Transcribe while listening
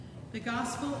The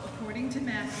Gospel according to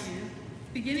Matthew,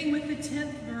 beginning with the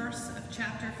 10th verse of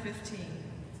chapter 15.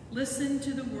 Listen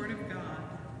to the word of God.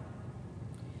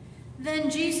 Then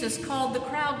Jesus called the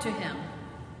crowd to him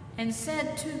and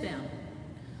said to them,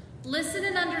 "Listen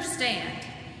and understand.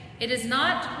 It is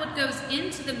not what goes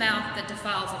into the mouth that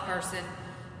defiles a person,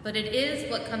 but it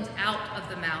is what comes out of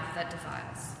the mouth that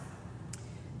defiles."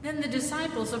 Then the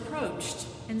disciples approached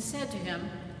and said to him,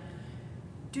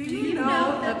 "Do you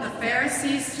know that the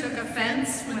Pharisees took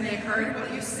offense when they heard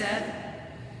what you said?"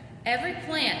 "Every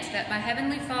plant that my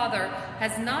heavenly Father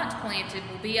has not planted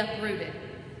will be uprooted.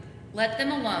 Let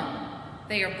them alone.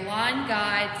 They are blind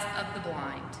guides of the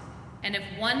blind. And if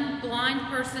one blind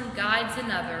person guides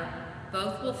another,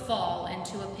 both will fall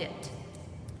into a pit."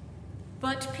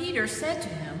 But Peter said to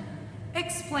him,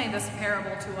 "Explain this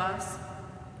parable to us."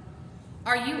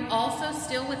 "Are you also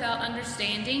still without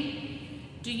understanding?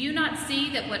 Do you not see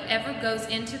that whatever goes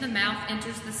into the mouth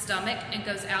enters the stomach and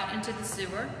goes out into the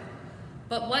sewer?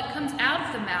 But what comes out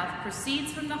of the mouth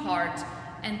proceeds from the heart,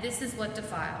 and this is what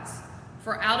defiles.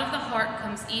 For out of the heart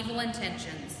comes evil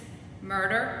intentions,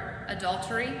 murder,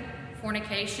 adultery,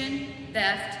 fornication,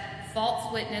 theft,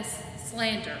 false witness,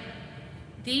 slander.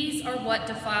 These are what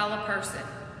defile a person,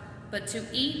 but to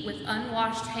eat with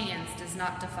unwashed hands does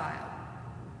not defile."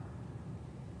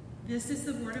 This is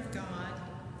the word of God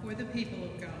for the people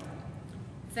of God.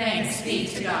 Thanks be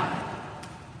to God.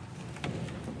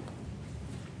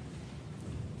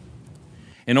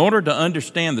 In order to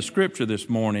understand the scripture this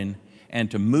morning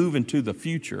and to move into the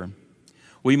future,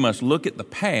 we must look at the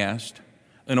past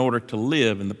in order to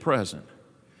live in the present.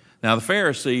 Now, the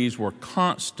Pharisees were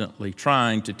constantly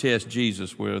trying to test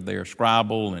Jesus with their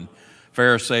scribal and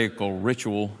Pharisaical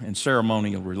ritual and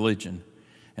ceremonial religion.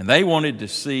 And they wanted to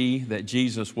see that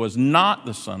Jesus was not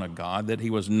the Son of God, that he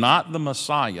was not the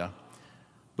Messiah,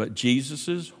 but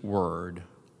Jesus' word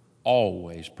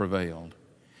always prevailed.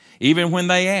 Even when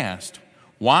they asked,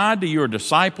 "Why do your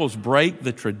disciples break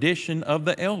the tradition of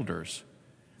the elders?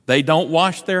 They don't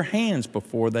wash their hands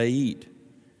before they eat."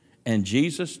 And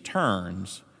Jesus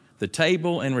turns the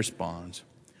table and responds,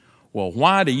 "Well,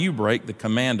 why do you break the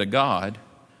command of God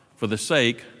for the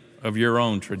sake of your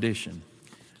own tradition?"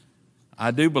 I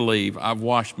do believe I've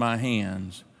washed my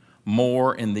hands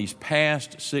more in these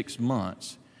past 6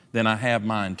 months than I have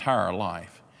my entire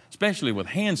life, especially with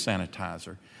hand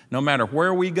sanitizer. No matter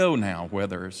where we go now,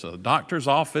 whether it's a doctor's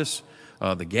office,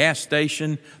 the gas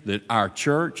station, our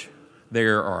church,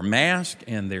 there are masks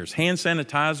and there's hand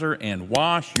sanitizer, and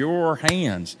wash your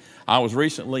hands. I was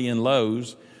recently in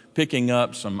Lowe's picking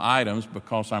up some items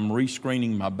because I'm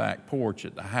rescreening my back porch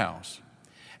at the house.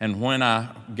 And when I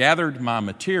gathered my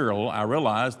material, I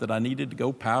realized that I needed to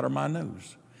go powder my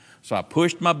nose. So I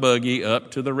pushed my buggy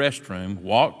up to the restroom,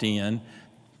 walked in,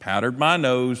 powdered my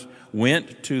nose,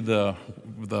 went to the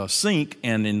sink,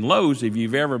 and in Lowe's, if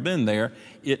you've ever been there,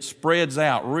 it spreads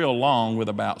out real long with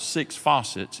about 6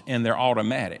 faucets, and they're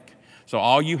automatic. So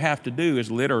all you have to do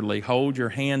is literally hold your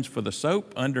hands for the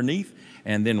soap underneath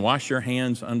and then wash your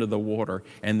hands under the water,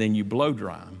 and then you blow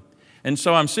dry them. And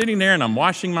so I'm sitting there and I'm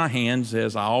washing my hands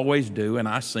as I always do, and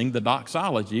I sing the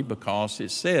doxology because it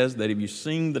says that if you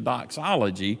sing the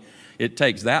doxology, it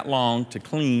takes that long to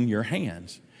clean your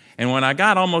hands. And when I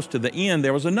got almost to the end,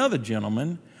 there was another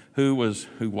gentleman who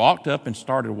walked up and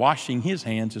started washing his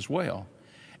hands as well.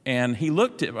 And he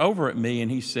looked over at me and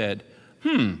he said,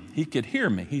 he could hear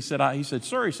me. He said,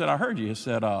 "Sir," he said, "I heard you." He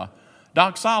said,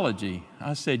 "Doxology."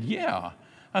 I said, "Yeah."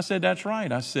 I said, "That's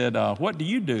right." I said, "What do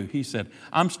you do?" He said,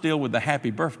 "I'm still with the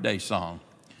happy birthday song."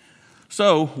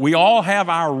 So we all have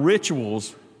our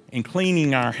rituals in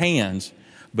cleaning our hands,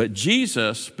 but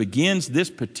Jesus begins this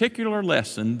particular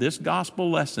lesson, this gospel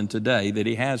lesson today that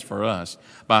he has for us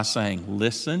by saying,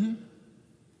 listen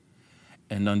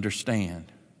and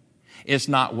understand. It's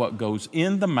not what goes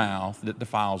in the mouth that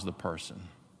defiles the person,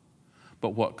 but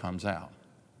what comes out.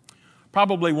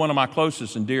 Probably one of my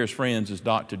closest and dearest friends is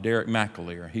Dr. Derek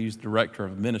McAleer. He's Director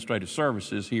of Administrative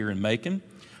Services here in Macon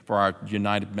for our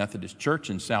United Methodist Church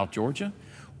in South Georgia.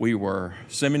 We were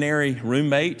seminary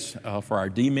roommates for our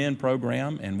D-Min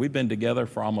program, and we've been together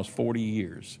for almost 40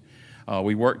 years.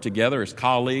 We worked together as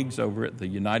colleagues over at the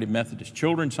United Methodist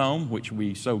Children's Home, which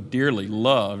we so dearly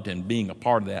loved and being a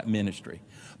part of that ministry.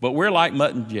 But we're like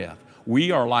Mutt and Jeff.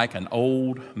 We are like an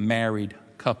old married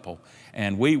couple,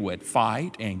 and we would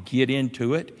fight and get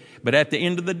into it. But at the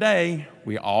end of the day,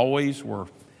 we always were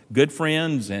good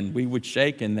friends, and we would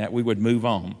shake and that we would move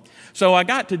on. So I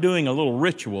got to doing a little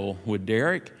ritual with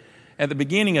Derek at the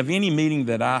beginning of any meeting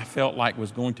that I felt like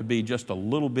was going to be just a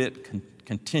little bit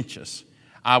contentious.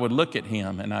 I would look at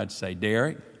him and I'd say,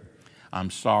 "Derek, I'm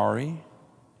sorry.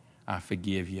 I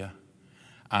forgive you.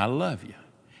 I love you.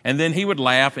 And then he would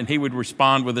laugh and he would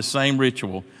respond with the same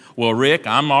ritual. Well, Rick,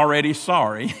 I'm already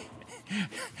sorry.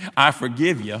 I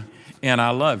forgive you and I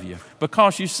love you.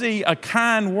 Because you see, a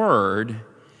kind word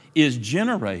is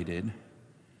generated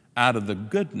out of the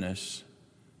goodness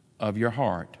of your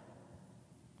heart.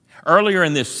 Earlier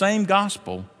in this same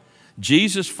gospel,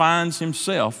 Jesus finds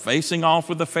himself facing off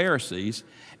with the Pharisees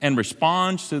and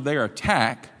responds to their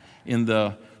attack. In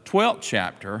the 12th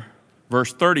chapter,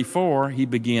 verse 34, he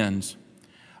begins,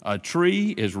 "A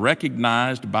tree is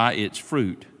recognized by its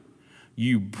fruit.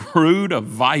 You brood of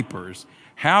vipers,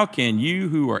 how can you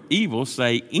who are evil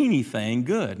say anything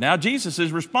good?" Now, Jesus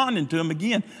is responding to them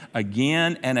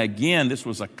again and again. This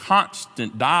was a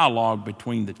constant dialogue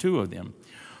between the two of them.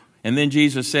 And then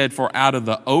Jesus said, "For out of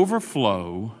the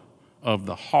overflow of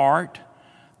the heart,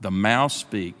 the mouth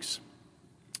speaks.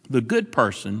 The good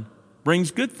person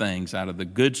brings good things out of the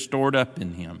good stored up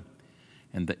in him.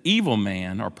 And the evil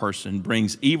man or person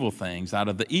brings evil things out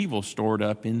of the evil stored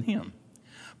up in him.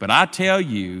 But I tell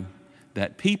you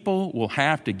that people will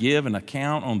have to give an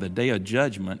account on the day of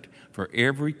judgment for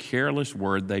every careless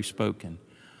word they've spoken.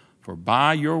 For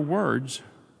by your words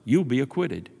you'll be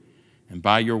acquitted, and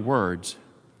by your words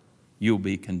you'll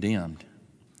be condemned."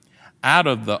 Out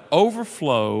of the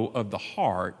overflow of the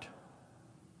heart,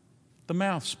 the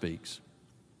mouth speaks.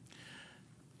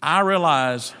 I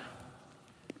realize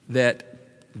that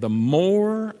the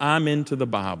more I'm into the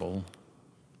Bible,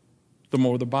 the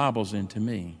more the Bible's into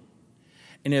me.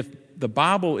 And if the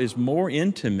Bible is more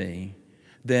into me,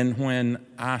 then when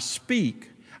I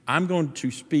speak, I'm going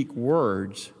to speak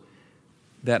words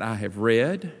that I have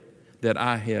read, that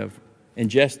I have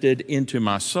ingested into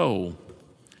my soul.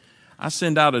 I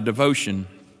send out a devotion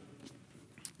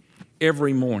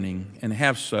every morning and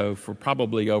have so for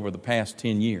probably over the past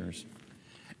 10 years.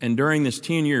 And during this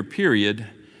 10-year period,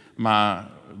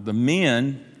 the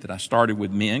men that I started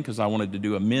with men, because I wanted to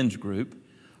do a men's group,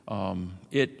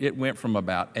 it went from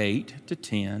about 8 to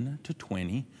 10 to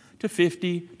 20 to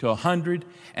 50 to 100.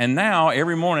 And now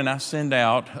every morning I send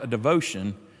out a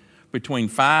devotion between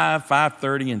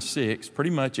 5:30, and 6,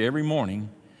 pretty much every morning,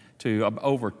 to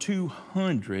over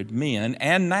 200 men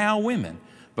and now women.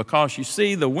 Because you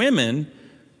see, the women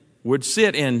would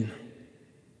sit and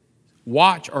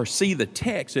watch or see the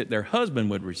text that their husband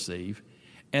would receive,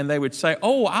 and they would say,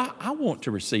 "Oh, I want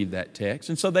to receive that text."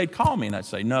 And so they'd call me, and I'd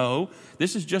say, "No,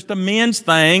 this is just a men's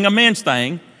thing,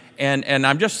 and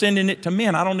I'm just sending it to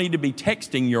men. I don't need to be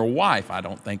texting your wife. I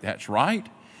don't think that's right."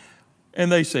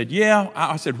 And they said, "Yeah."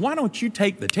 I said, "Why don't you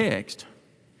take the text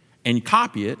and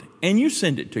copy it, and you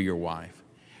send it to your wife?"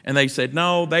 And they said,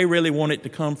 "No, they really want it to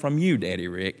come from you, Daddy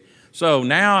Rick." So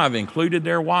now I've included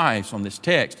their wives on this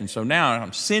text, and so now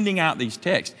I'm sending out these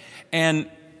texts. And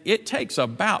it takes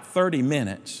about 30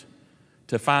 minutes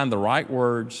to find the right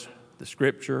words, the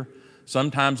scripture.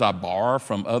 Sometimes I borrow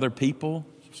from other people,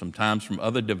 sometimes from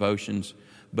other devotions,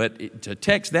 but to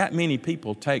text that many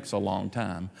people takes a long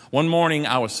time. One morning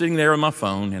I was sitting there on my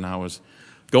phone, and I was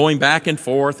going back and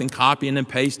forth and copying and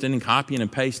pasting,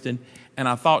 and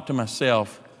I thought to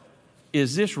myself,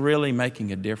 is this really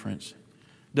making a difference?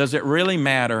 Does it really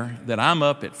matter that I'm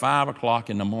up at 5 o'clock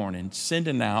in the morning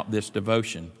sending out this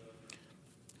devotion?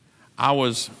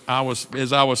 As I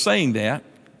was saying that,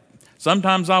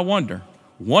 sometimes I wonder.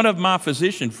 One of my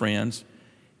physician friends,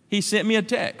 he sent me a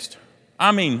text.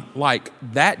 I mean, like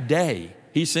that day,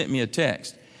 he sent me a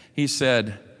text. He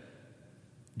said,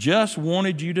 "Just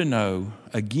wanted you to know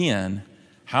again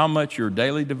how much your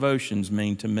daily devotions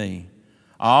mean to me.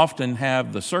 I often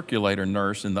have the circulator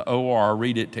nurse in the OR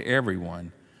read it to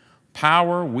everyone.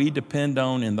 Power we depend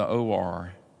on in the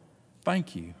OR.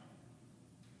 Thank you."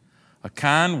 A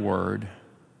kind word,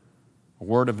 a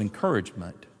word of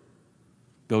encouragement,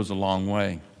 goes a long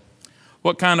way.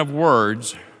 What kind of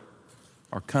words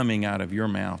are coming out of your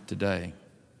mouth today?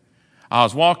 I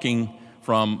was walking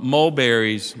from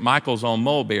Michael's on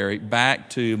Mulberry, back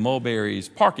to Mulberry's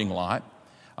parking lot.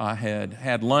 I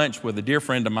had lunch with a dear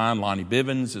friend of mine, Lonnie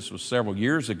Bivens. This was several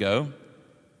years ago.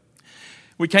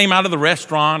 We came out of the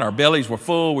restaurant. Our bellies were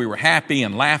full. We were happy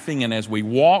and laughing. And as we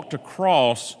walked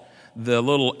across the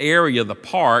little area of the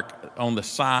park on the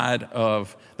side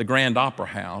of the Grand Opera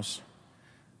House,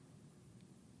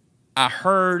 I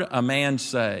heard a man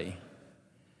say,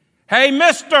 "Hey,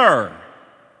 mister!"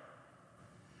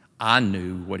 I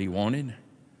knew what he wanted,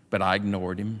 but I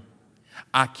ignored him.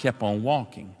 I kept on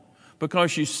walking.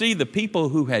 Because you see, the people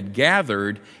who had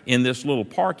gathered in this little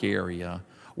park area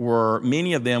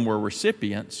many of them were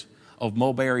recipients of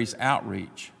Mulberry's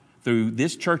outreach. Through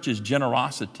this church's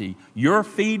generosity, you're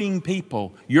feeding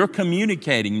people, you're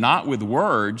communicating not with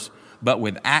words, but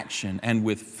with action and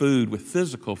with food, with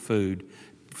physical food.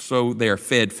 So they are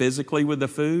fed physically with the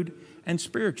food and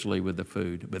spiritually with the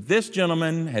food. But this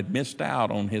gentleman had missed out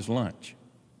on his lunch.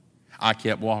 I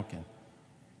kept walking.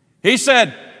 He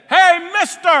said, "Hey,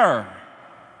 mister!"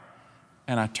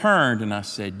 And I turned and I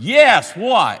said, "Yes,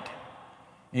 what?"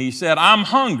 And he said, "I'm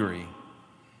hungry."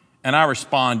 And I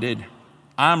responded,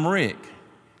 "I'm Rick."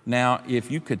 Now, if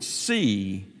you could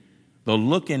see the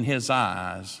look in his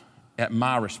eyes at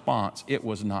my response, it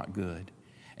was not good.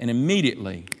 And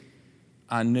immediately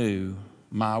I knew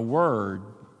my word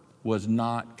was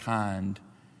not kind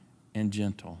and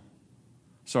gentle.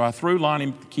 So I threw Lonnie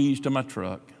the keys to my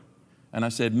truck, and I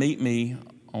said, "Meet me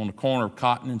on the corner of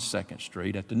Cotton and 2nd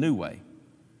Street at the New Way."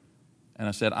 And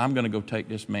I said, "I'm going to go take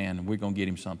this man, and we're going to get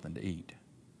him something to eat."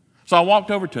 So I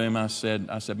walked over to him, and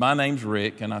I said, "My name's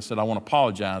Rick," and I said, "I want to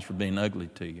apologize for being ugly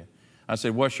to you." I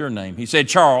said, "What's your name?" He said,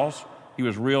 "Charles." He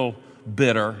was real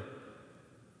bitter,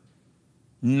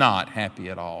 not happy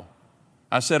at all.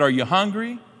 I said, "Are you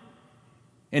hungry?"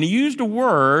 And he used a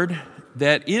word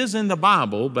that is in the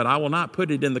Bible, but I will not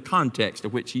put it in the context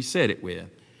of which he said it with.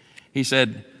 He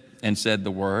said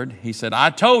the word, he said, "I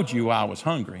told you I was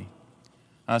hungry."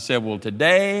 I said, "Well,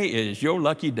 today is your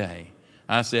lucky day."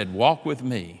 I said, "Walk with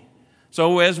me."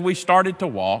 So as we started to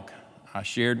walk, I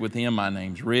shared with him, "My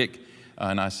name's Rick."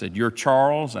 And I said, "You're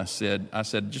Charles." I said,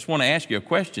 "Just want to ask you a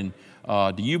question.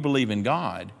 Do you believe in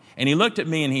God?" And he looked at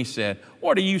me and he said,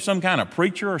 "What, are you some kind of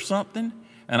preacher or something?"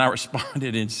 And I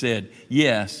responded and said,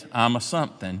 "Yes, I'm a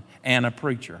something and a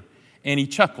preacher." And he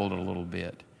chuckled a little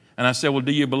bit. And I said, "Well,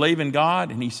 do you believe in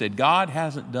God?" And he said, "God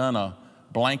hasn't done a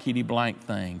blankety blank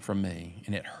thing for me."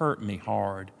 And it hurt me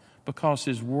hard because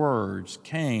his words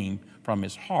came from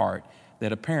his heart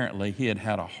that apparently he had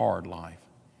had a hard life.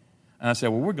 And I said,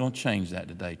 "Well, we're going to change that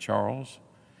today, Charles."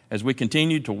 As we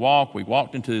continued to walk, we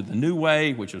walked into the New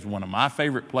Way, which was one of my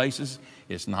favorite places.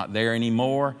 It's not there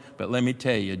anymore. But let me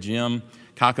tell you, Jim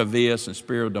Cacavias and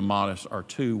Spiro D'Amatis are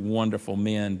two wonderful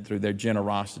men. Through their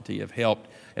generosity have helped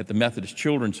at the Methodist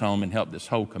Children's Home and helped this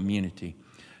whole community.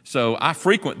 So I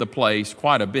frequent the place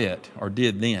quite a bit, or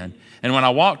did then. And when I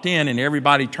walked in and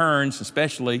everybody turns,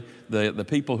 especially the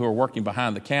people who are working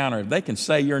behind the counter, if they can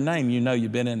say your name, you know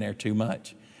you've been in there too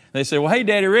much. They said, "Well, hey,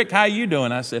 Daddy Rick, how you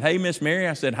doing?" I said, "Hey, Miss Mary."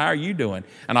 I said, "How are you doing?"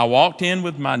 And I walked in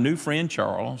with my new friend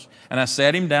Charles, and I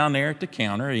sat him down there at the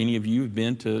counter. Any of you have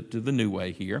been to the New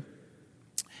Way here.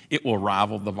 It will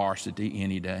rival the Varsity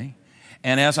any day.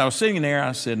 And as I was sitting there,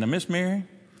 I said, "Now, Miss Mary,"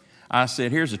 I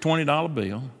said, "here's a $20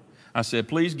 bill. I said,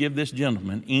 please give this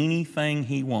gentleman anything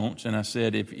he wants." And I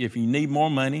said, if you need more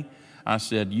money, I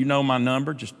said, "You know my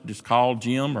number. Just call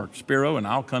Jim or Spiro, and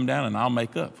I'll come down and I'll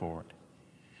make up for it."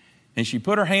 And she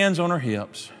put her hands on her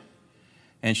hips,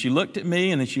 and she looked at me,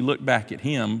 and then she looked back at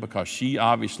him because she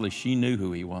knew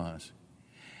who he was.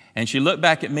 And she looked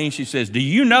back at me, and she says, "Do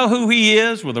you know who he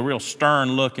is?" with a real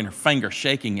stern look and her finger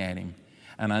shaking at him.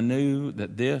 And I knew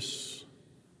that this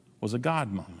was a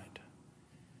God moment.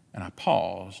 And I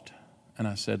paused, and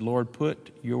I said, "Lord,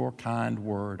 put your kind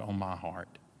word on my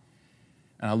heart."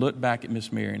 And I looked back at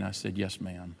Miss Mary, and I said, "Yes,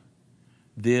 ma'am.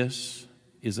 This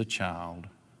is a child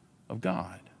of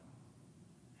God."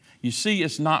 You see,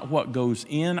 it's not what goes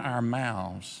in our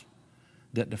mouths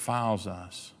that defiles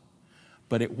us,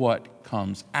 but it's what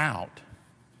comes out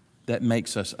that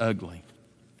makes us ugly.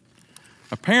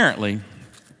 Apparently,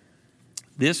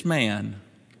 this man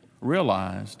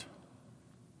realized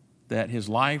that his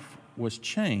life was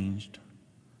changed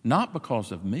not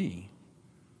because of me,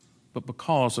 but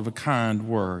because of a kind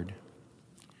word.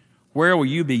 Where will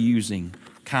you be using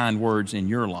kind words in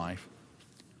your life?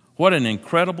 What an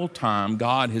incredible time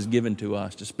God has given to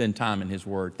us to spend time in His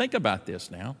Word. Think about this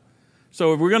now.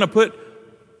 So if we're going to put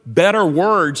better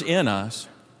words in us,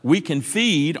 we can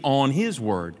feed on His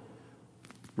Word.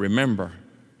 Remember,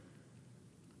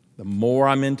 the more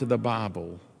I'm into the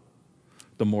Bible,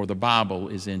 the more the Bible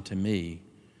is into me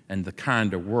and the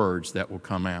kind of words that will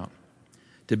come out.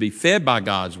 To be fed by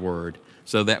God's Word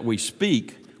so that we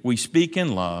speak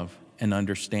in love and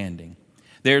understanding.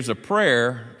 There's a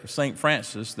prayer of St.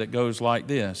 Francis that goes like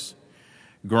this: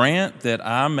 "Grant that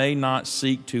I may not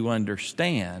seek to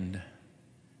understand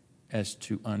as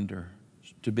to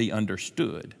be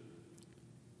understood.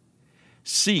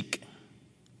 Seek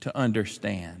to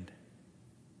understand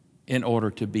in order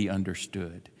to be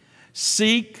understood.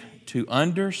 Seek to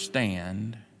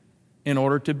understand in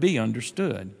order to be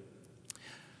understood."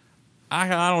 I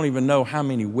don't even know how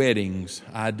many weddings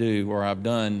I do or I've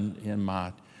done in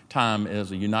my time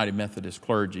as a United Methodist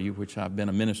clergy, which I've been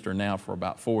a minister now for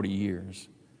about 40 years.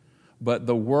 But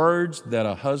the words that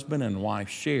a husband and wife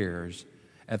shares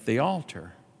at the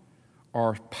altar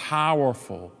are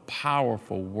powerful,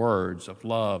 powerful words of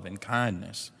love and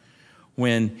kindness.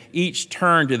 When each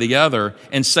turn to the other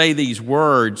and say these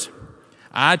words,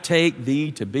 I take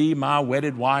thee to be my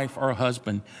wedded wife or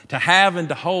husband, to have and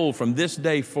to hold from this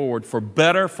day forward, for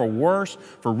better, for worse,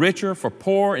 for richer, for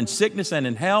poor, in sickness and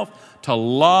in health, to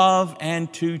love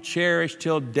and to cherish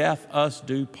till death us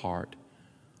do part.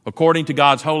 According to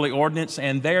God's holy ordinance,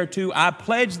 and thereto I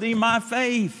pledge thee my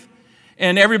faith.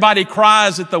 And everybody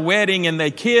cries at the wedding and they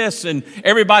kiss and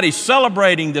everybody's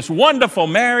celebrating this wonderful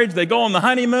marriage. They go on the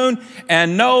honeymoon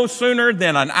and no sooner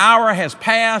than an hour has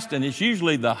passed, and it's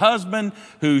usually the husband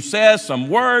who says some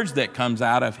words that comes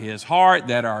out of his heart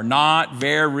that are not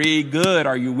very good.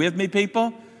 Are you with me,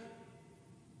 people?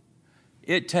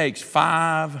 It takes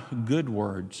 5 good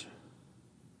words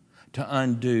to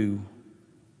undo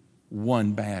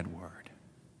one bad word.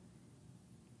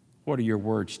 What are your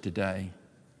words today?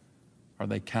 Are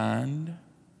they kind?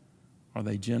 Are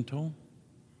they gentle?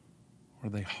 Are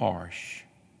they harsh?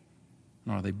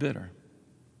 And are they bitter?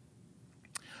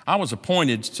 I was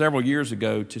appointed several years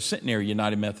ago to Centenary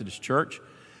United Methodist Church.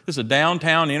 This is a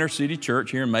downtown inner city church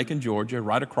here in Macon, Georgia,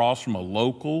 right across from a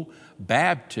local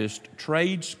Baptist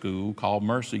trade school called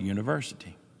Mercy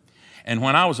University. And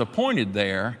when I was appointed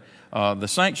there, the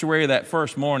sanctuary that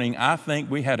first morning, I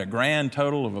think we had a grand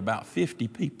total of about 50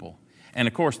 people. And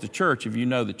of course, the church, if you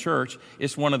know the church,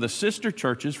 it's one of the sister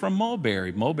churches from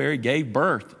Mulberry. Mulberry gave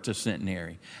birth to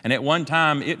Centenary. And at one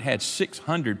time, it had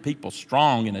 600 people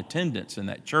strong in attendance in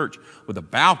that church with a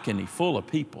balcony full of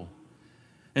people.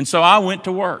 And so I went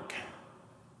to work.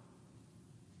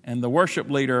 And the worship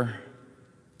leader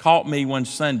caught me one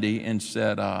Sunday and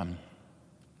said,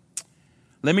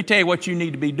 let me tell you what you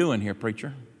need to be doing here,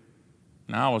 preacher.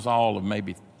 And I was all of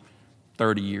maybe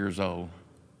 30 years old.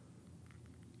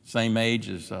 Same age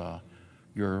as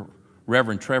your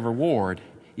Reverend Trevor Ward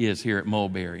is here at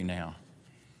Mulberry now.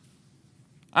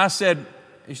 She said,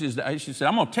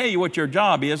 I'm going to tell you what your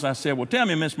job is. I said, well, tell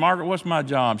me, Miss Margaret, what's my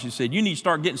job? She said, you need to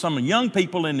start getting some of the young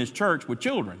people in this church with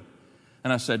children.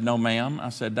 And I said, no, ma'am. I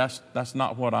said, that's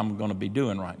not what I'm going to be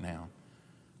doing right now.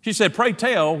 She said, pray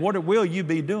tell, what will you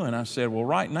be doing? I said, well,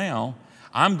 right now,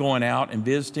 I'm going out and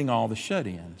visiting all the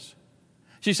shut-ins.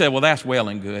 She said, well, that's well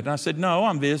and good. And I said, no,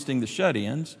 I'm visiting the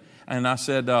shut-ins. And I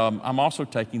said, I'm also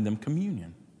taking them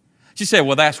communion. She said,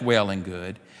 well, that's well and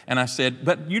good. And I said,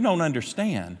 but you don't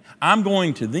understand. I'm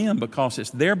going to them because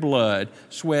it's their blood,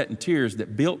 sweat, and tears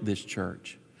that built this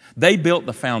church. They built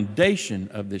the foundation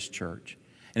of this church.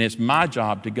 And it's my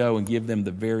job to go and give them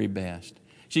the very best.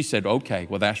 She said, okay,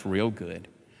 well, that's real good.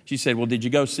 She said, well, did you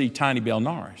go see Tiny Bell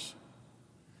Norris?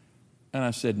 And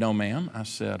I said, no, ma'am. I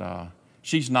said,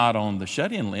 she's not on the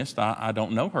shut-in list. I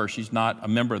don't know her. She's not a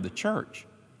member of the church.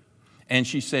 And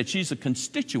she said she's a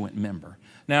constituent member.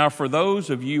 Now, for those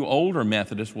of you older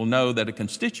Methodists will know that a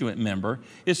constituent member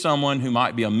is someone who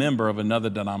might be a member of another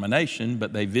denomination,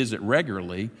 but they visit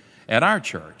regularly at our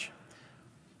church.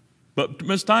 But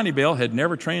Miss Tiny Bell had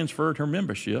never transferred her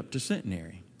membership to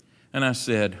Centenary. And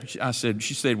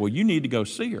she said, well, you need to go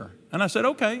see her. And I said,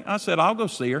 okay. I said, I'll go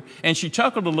see her. And she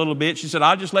chuckled a little bit. She said,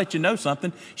 I'll just let you know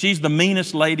something. She's the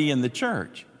meanest lady in the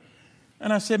church.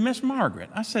 And I said, Miss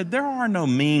Margaret, I said, there are no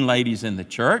mean ladies in the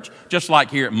church, just like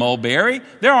here at Mulberry.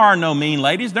 There are no mean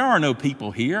ladies. There are no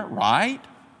people here, right?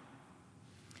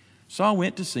 So I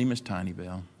went to see Miss Tiny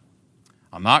Bell.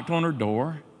 I knocked on her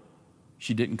door.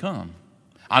 She didn't come.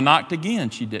 I knocked again.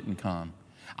 She didn't come.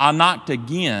 I knocked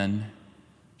again.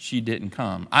 She didn't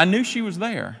come. I knew she was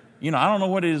there. I don't know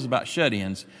what it is about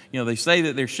shut-ins. They say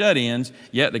that they're shut-ins,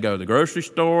 yet they go to the grocery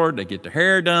store, they get their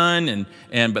hair done,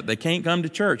 but they can't come to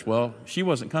church. Well, she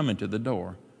wasn't coming to the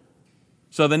door.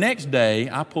 So the next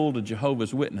day, I pulled a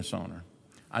Jehovah's Witness on her.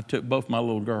 I took both my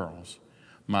little girls.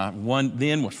 My one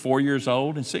then was 4 years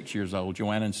old and 6 years old,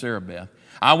 Joanna and Sarah Beth.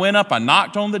 I went up, I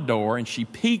knocked on the door, and she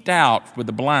peeked out with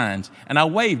the blinds, and I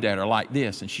waved at her like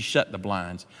this, and she shut the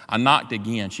blinds. I knocked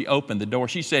again. She opened the door.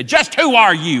 She said, just who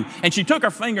are you? And she took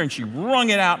her finger and she wrung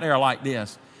it out there like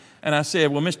this. And I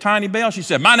said, well, Miss Tiny Bell? She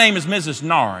said, my name is Mrs.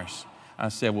 Norris. I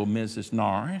said, well, Mrs.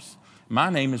 Norris, my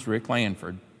name is Rick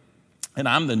Lanford, and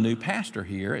I'm the new pastor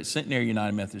here at Centenary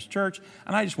United Methodist Church,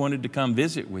 and I just wanted to come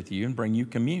visit with you and bring you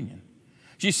communion.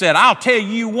 She said, I'll tell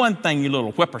you one thing, you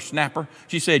little whippersnapper.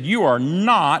 She said, you are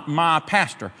not my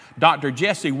pastor. Dr.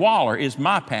 Jesse Waller is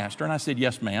my pastor. And I said,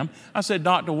 yes, ma'am. I said,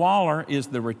 Dr. Waller is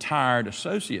the retired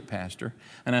associate pastor.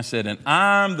 And I said, and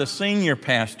I'm the senior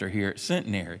pastor here at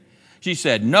Centenary. She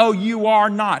said, no, you are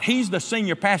not. He's the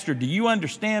senior pastor. Do you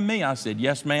understand me? I said,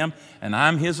 yes, ma'am, and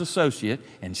I'm his associate,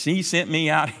 and she sent me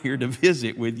out here to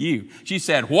visit with you. She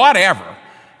said, whatever.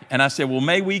 And I said, well,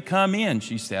 may we come in?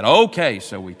 She said, okay.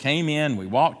 So we came in. We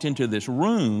walked into this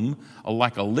room,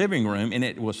 like a living room, and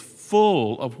it was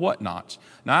full of whatnots.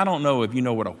 Now, I don't know if you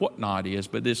know what a whatnot is,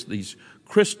 but these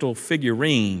crystal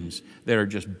figurines that are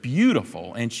just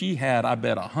beautiful. And she had, I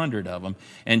bet, 100 of them.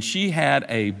 And she had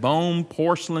a bone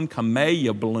porcelain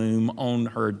camellia bloom on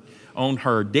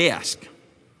her desk,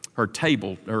 her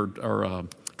table, her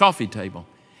coffee table.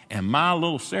 And my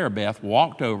little Sarah Beth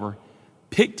walked over,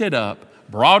 picked it up,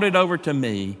 brought it over to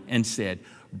me, and said,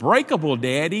 breakable,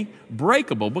 Daddy,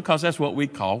 breakable, because that's what we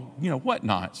call,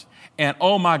 whatnots. And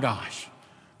oh my gosh,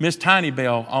 Miss Tiny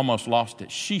Bell almost lost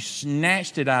it. She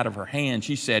snatched it out of her hand.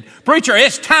 She said, preacher,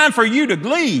 it's time for you to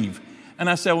leave. And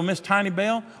I said, well, Miss Tiny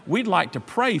Bell, we'd like to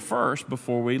pray first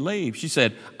before we leave. She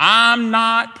said, I'm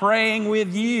not praying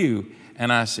with you.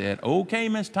 And I said, okay,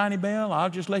 Miss Tiny Bell, I'll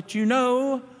just let you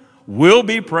know, we'll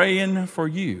be praying for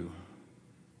you.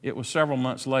 It was several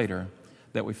months later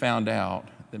that we found out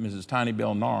that Mrs. Tiny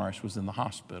Bell Norris was in the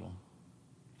hospital.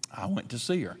 I went to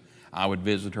see her. I would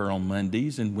visit her on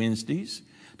Mondays and Wednesdays.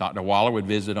 Dr. Waller would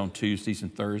visit on Tuesdays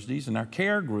and Thursdays, and our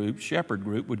care group, shepherd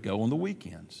group, would go on the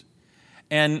weekends.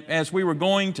 And as we were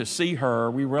going to see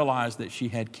her, we realized that she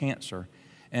had cancer,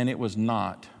 and it was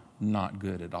not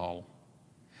good at all.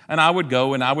 And I would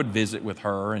go and I would visit with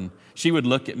her, and she would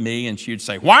look at me and she would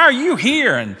say, why are you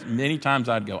here? And many times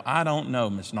I'd go, I don't know,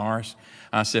 Miss Norris.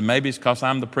 I said, maybe it's because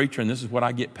I'm the preacher and this is what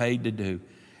I get paid to do.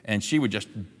 And she would just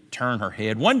turn her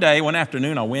head. One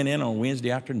afternoon, I went in on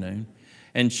Wednesday afternoon,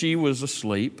 and she was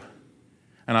asleep.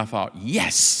 And I thought,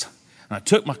 yes. And I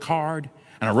took my card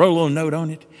and I wrote a little note on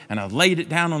it, and I laid it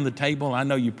down on the table. I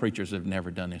know you preachers have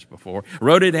never done this before.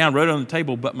 Wrote it on the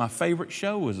table, but my favorite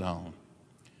show was on.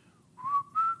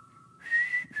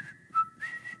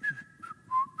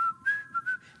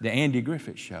 The Andy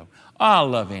Griffith Show. Oh, I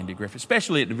love Andy Griffith,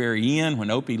 especially at the very end when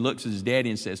Opie looks at his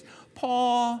daddy and says,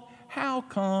 Paul, how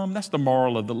come? That's the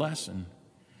moral of the lesson.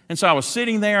 And so I was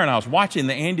sitting there and I was watching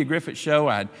the Andy Griffith Show.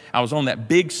 I was on that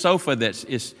big sofa that's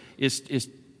is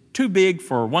too big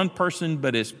for one person,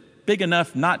 but it's big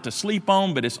enough not to sleep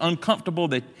on, but it's uncomfortable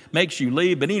that makes you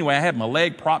leave. But anyway, I had my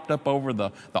leg propped up over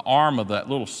the arm of that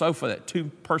little sofa, that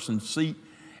two-person seat.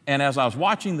 And as I was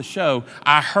watching the show,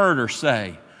 I heard her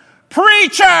say,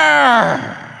 preacher!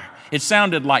 It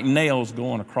sounded like nails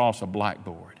going across a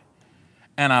blackboard.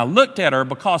 And I looked at her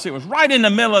because it was right in the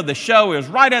middle of the show. It was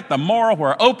right at the moral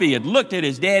where Opie had looked at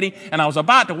his daddy, and I was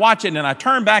about to watch it, and I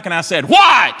turned back and I said,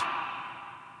 what?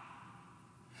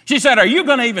 She said, are you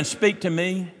going to even speak to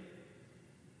me?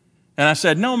 And I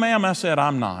said, no, ma'am. I said,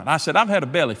 I'm not. I said, I've had a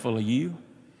belly full of you.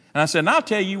 And I said, and I'll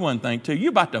tell you one thing, too. You're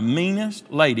about the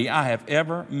meanest lady I have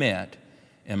ever met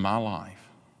in my life.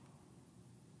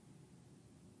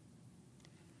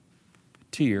 A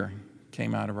tear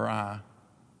came out of her eye,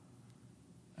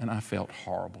 and I felt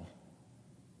horrible.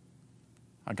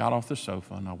 I got off the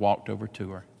sofa, and I walked over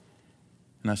to her.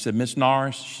 And I said, Miss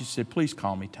Norris, she said, please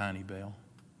call me Tiny Bell.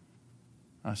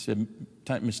 I said,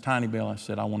 Miss Tiny Bell, I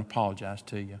said, I want to apologize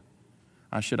to you.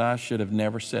 I should have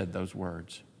never said those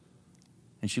words.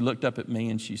 And she looked up at me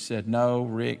and she said, no,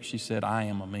 Rick, she said, I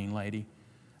am a mean lady.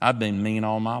 I've been mean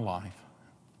all my life.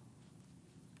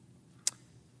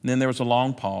 And then there was a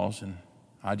long pause, and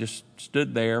I just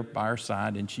stood there by her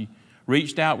side, and she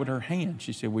reached out with her hand.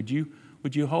 She said, would you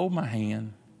hold my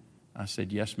hand? I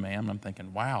said, yes, ma'am. I'm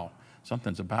thinking, wow,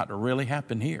 something's about to really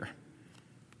happen here.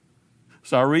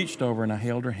 So I reached over and I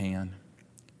held her hand.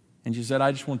 And she said,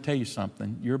 I just want to tell you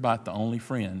something. You're about the only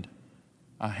friend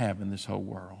I have in this whole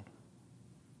world.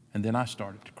 And then I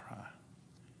started to cry.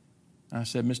 I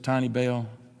said, Miss Tiny Bell,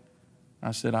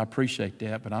 I said, I appreciate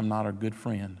that, but I'm not a good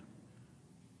friend.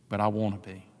 But I want to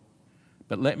be.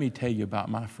 But let me tell you about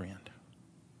my friend.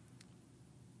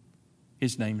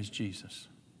 His name is Jesus.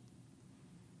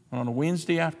 And on a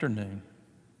Wednesday afternoon,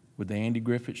 with the Andy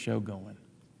Griffith Show going,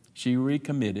 she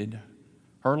recommitted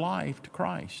her life to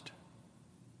Christ.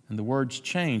 And the words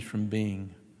changed from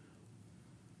being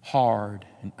hard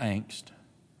and angst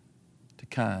to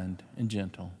kind and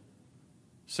gentle.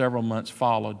 Several months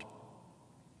followed,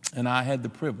 and I had the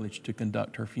privilege to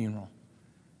conduct her funeral.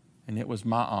 And it was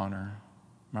my honor,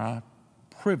 my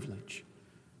privilege,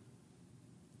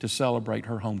 to celebrate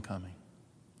her homecoming.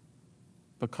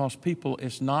 Because, people,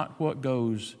 it's not what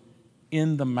goes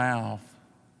in the mouth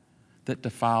that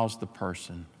defiles the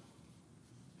person.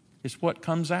 It's what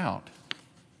comes out.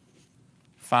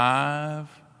 5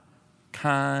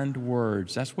 kind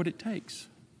words. That's what it takes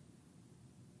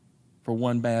for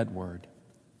one bad word.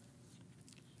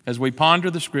 As we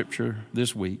ponder the scripture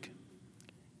this week,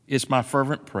 it's my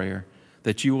fervent prayer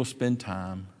that you will spend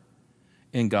time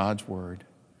in God's Word.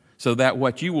 so that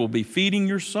what you will be feeding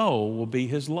your soul will be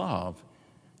His love,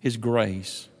 His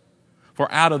grace. For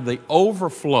out of the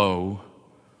overflow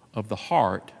of the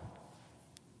heart,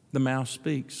 the mouth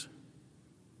speaks.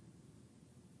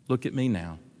 Look at me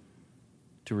now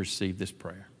to receive this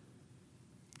prayer.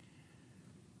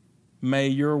 May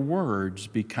your words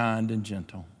be kind and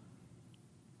gentle.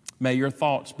 May your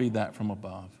thoughts be that from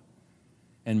above.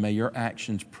 And may your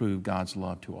actions prove God's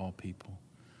love to all people.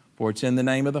 For it's in the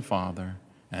name of the Father,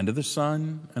 and of the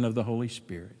Son, and of the Holy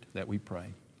Spirit that we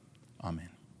pray. Amen.